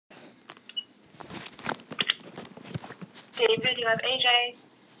David, you have AJ.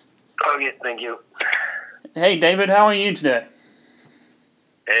 Okay, thank you. Hey, David, how are you today?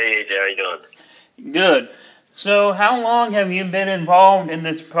 Hey, AJ, how you doing? Good. So, how long have you been involved in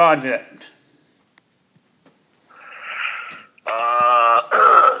this project?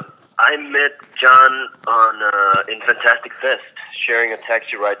 I met John in Fantastic Fest, sharing a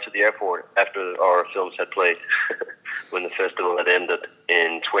taxi ride to the airport after our films had played, when the festival had ended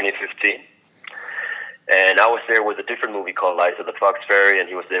in 2015. And I was there with a different movie called Lies of the Fox Fairy, and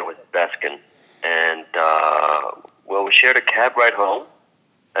he was there with Baskin. And, we shared a cab ride home.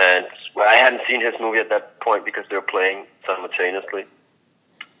 And I hadn't seen his movie at that point because they were playing simultaneously.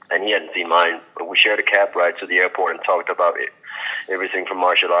 And he hadn't seen mine. But we shared a cab ride to the airport and talked about it. Everything from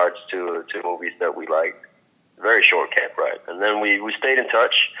martial arts to movies that we liked. Very short cab ride. And then we stayed in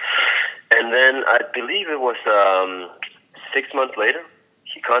touch. And then I believe it was 6 months later,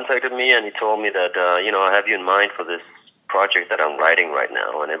 he contacted me and he told me that, I have you in mind for this project that I'm writing right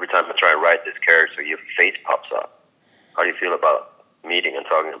now. And every time I try to write this character, your face pops up. How do you feel about meeting and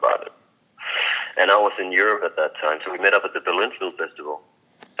talking about it? And I was in Europe at that time, so we met up at the Berlin Film Festival.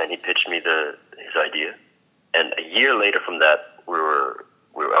 And he pitched me his idea. And a year later from that, I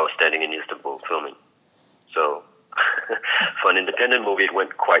was standing in Istanbul filming. So for an independent movie, it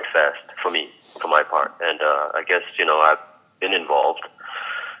went quite fast for me, for my part. And I guess, I've been involved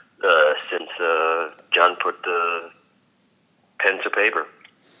since John put the pen to paper.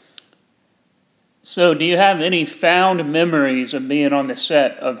 So, do you have any fond memories of being on the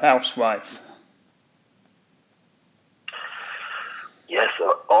set of Housewife? Yes,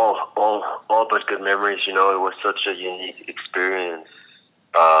 all but good memories. It was such a unique experience.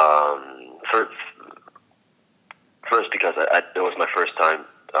 First because it was my first time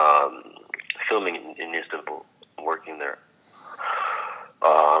filming in Istanbul, working there.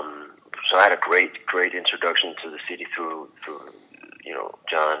 So I had a great introduction to the city through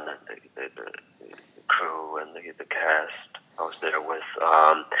John and the crew and the cast I was there with.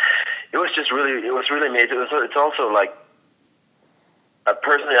 It was really amazing. It's also like,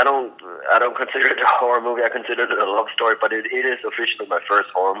 personally, I don't consider it a horror movie. I consider it a love story, but it is officially my first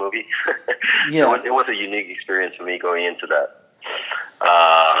horror movie. Yeah. It was a unique experience for me going into that.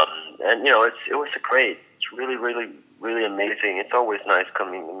 And it was great. It's really, really, really amazing. It's always nice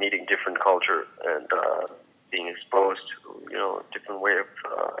meeting different culture and being exposed to a different way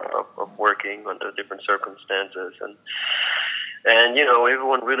of working under different circumstances and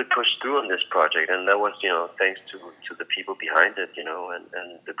everyone really pushed through on this project, and that was thanks to the people behind it,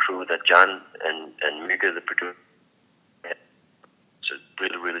 and the crew that John and Mika, the producer, it's a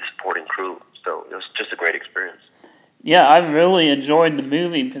really, really supporting crew. So it was just a great experience. Yeah, I really enjoyed the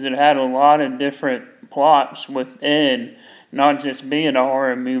movie because it had a lot of different plots within, not just being a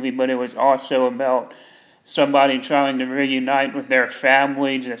horror movie, but it was also about somebody trying to reunite with their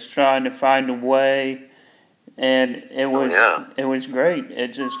family, just trying to find a way. And it was great.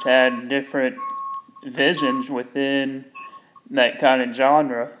 It just had different visions within that kind of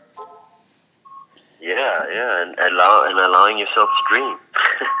genre. Yeah, and allowing yourself to dream.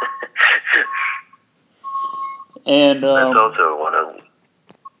 And that's also one of.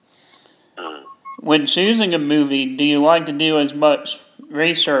 When choosing a movie, do you like to do as much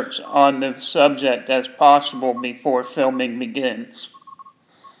research on the subject as possible before filming begins?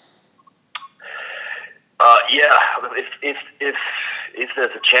 Yeah, if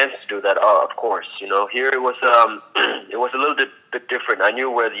there's a chance to do that, of course. Here it was a little bit different. I knew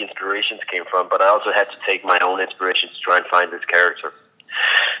where the inspirations came from, but I also had to take my own inspirations to try and find this character.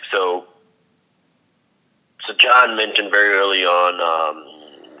 So John mentioned very early on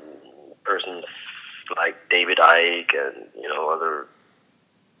persons like David Icke and other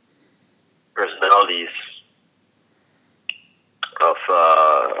personalities of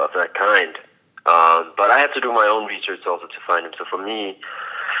that kind. But I had to do my own research also to find him. So for me,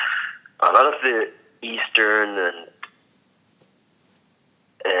 a lot of the Eastern and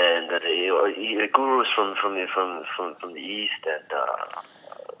the gurus from the East and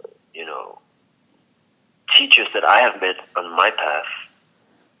teachers that I have met on my path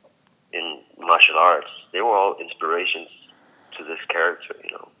in martial arts, they were all inspirations to this character.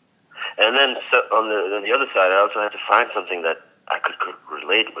 And then on the other side, I also had to find something that I could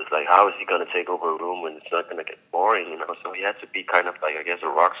relate with, like how is he going to take over a room when it's not going to get boring, So he had to be kind of like, I guess, a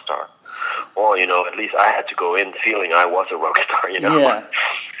rock star, or at least I had to go in feeling I was a rock star, Yeah.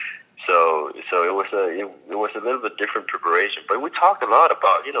 So it was a little bit different preparation, but we talked a lot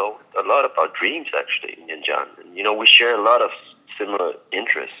about dreams actually, me and John, and we share a lot of similar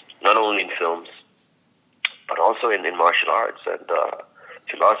interests, not only in films, but also in martial arts, and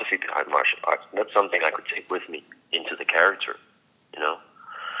philosophy behind martial arts. And that's something I could take with me into the character, you know.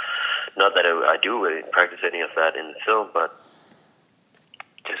 Not that I do really practice any of that in the film, but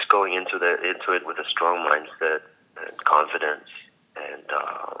just going into it with a strong mindset and confidence, and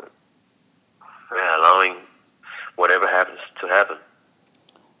allowing whatever happens to happen.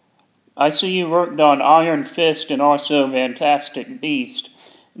 I see you worked on Iron Fist and also Fantastic Beast.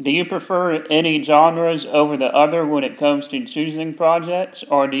 Do you prefer any genres over the other when it comes to choosing projects,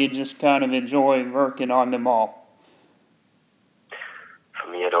 or do you just kind of enjoy working on them all? For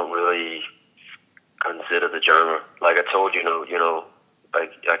me, I don't really consider the genre. Like I told you,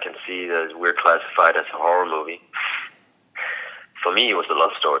 I can see that we're classified as a horror movie. For me, it was a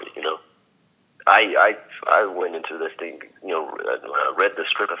love story, you know. I went into this thing, when I read the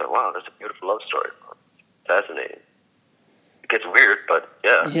script, I thought, wow, that's a beautiful love story. Fascinating. It gets weird, but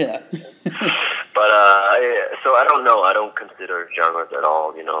yeah. Yeah. But so I don't know. I don't consider genres at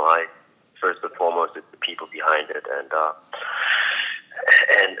all. You know, first and foremost, it's the people behind it,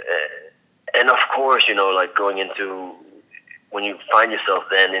 and of course, like going into when you find yourself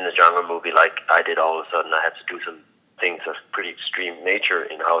then in a genre movie, like I did, all of a sudden I had to do some things of pretty extreme nature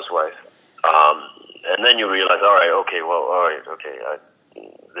in Housewife. And then you realize, all right, okay,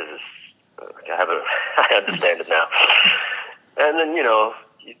 this is, I understand it now. And then,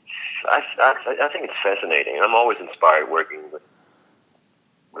 I think it's fascinating. I'm always inspired working with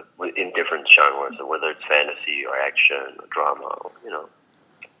in different genres, whether it's fantasy or action or drama, or,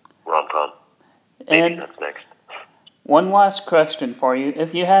 rom-com. Maybe that's next. One last question for you.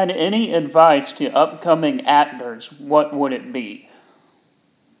 If you had any advice to upcoming actors, what would it be?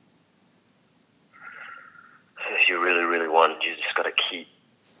 If you really, really want, you just gotta keep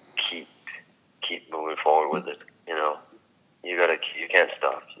moving forward with it. You can't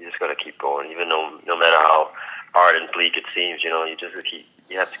stop. You just gotta keep going, even though no matter how hard and bleak it seems. You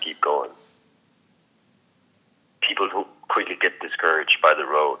have to keep going. People who quickly get discouraged by the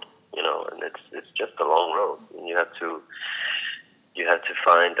road, and it's just a long road, and you have to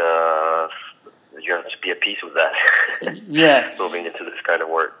find you have to be at peace with that. Yeah. Moving into this kind of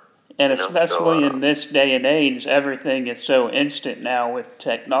work. And especially in this day and age, everything is so instant now with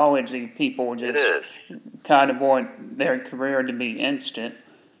technology. People just kind of want their career to be instant.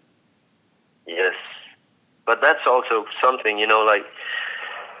 Yes. But that's also something, like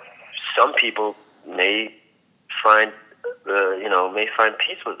some people may find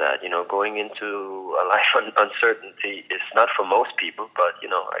peace with that. Going into a life of uncertainty is not for most people, but,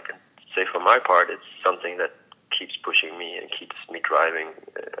 I can say for my part, it's something that keeps pushing me and keeps me driving.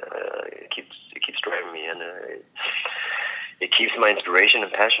 It keeps driving me, and it keeps my inspiration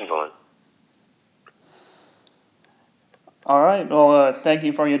and passion going. All right. Well, thank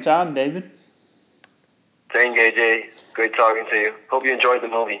you for your time, David. Thank you, AJ. Great talking to you. Hope you enjoyed the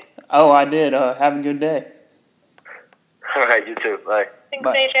movie. Oh, I did. Have a good day. All right, you too. Bye. Thanks,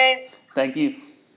 AJ. Thank you.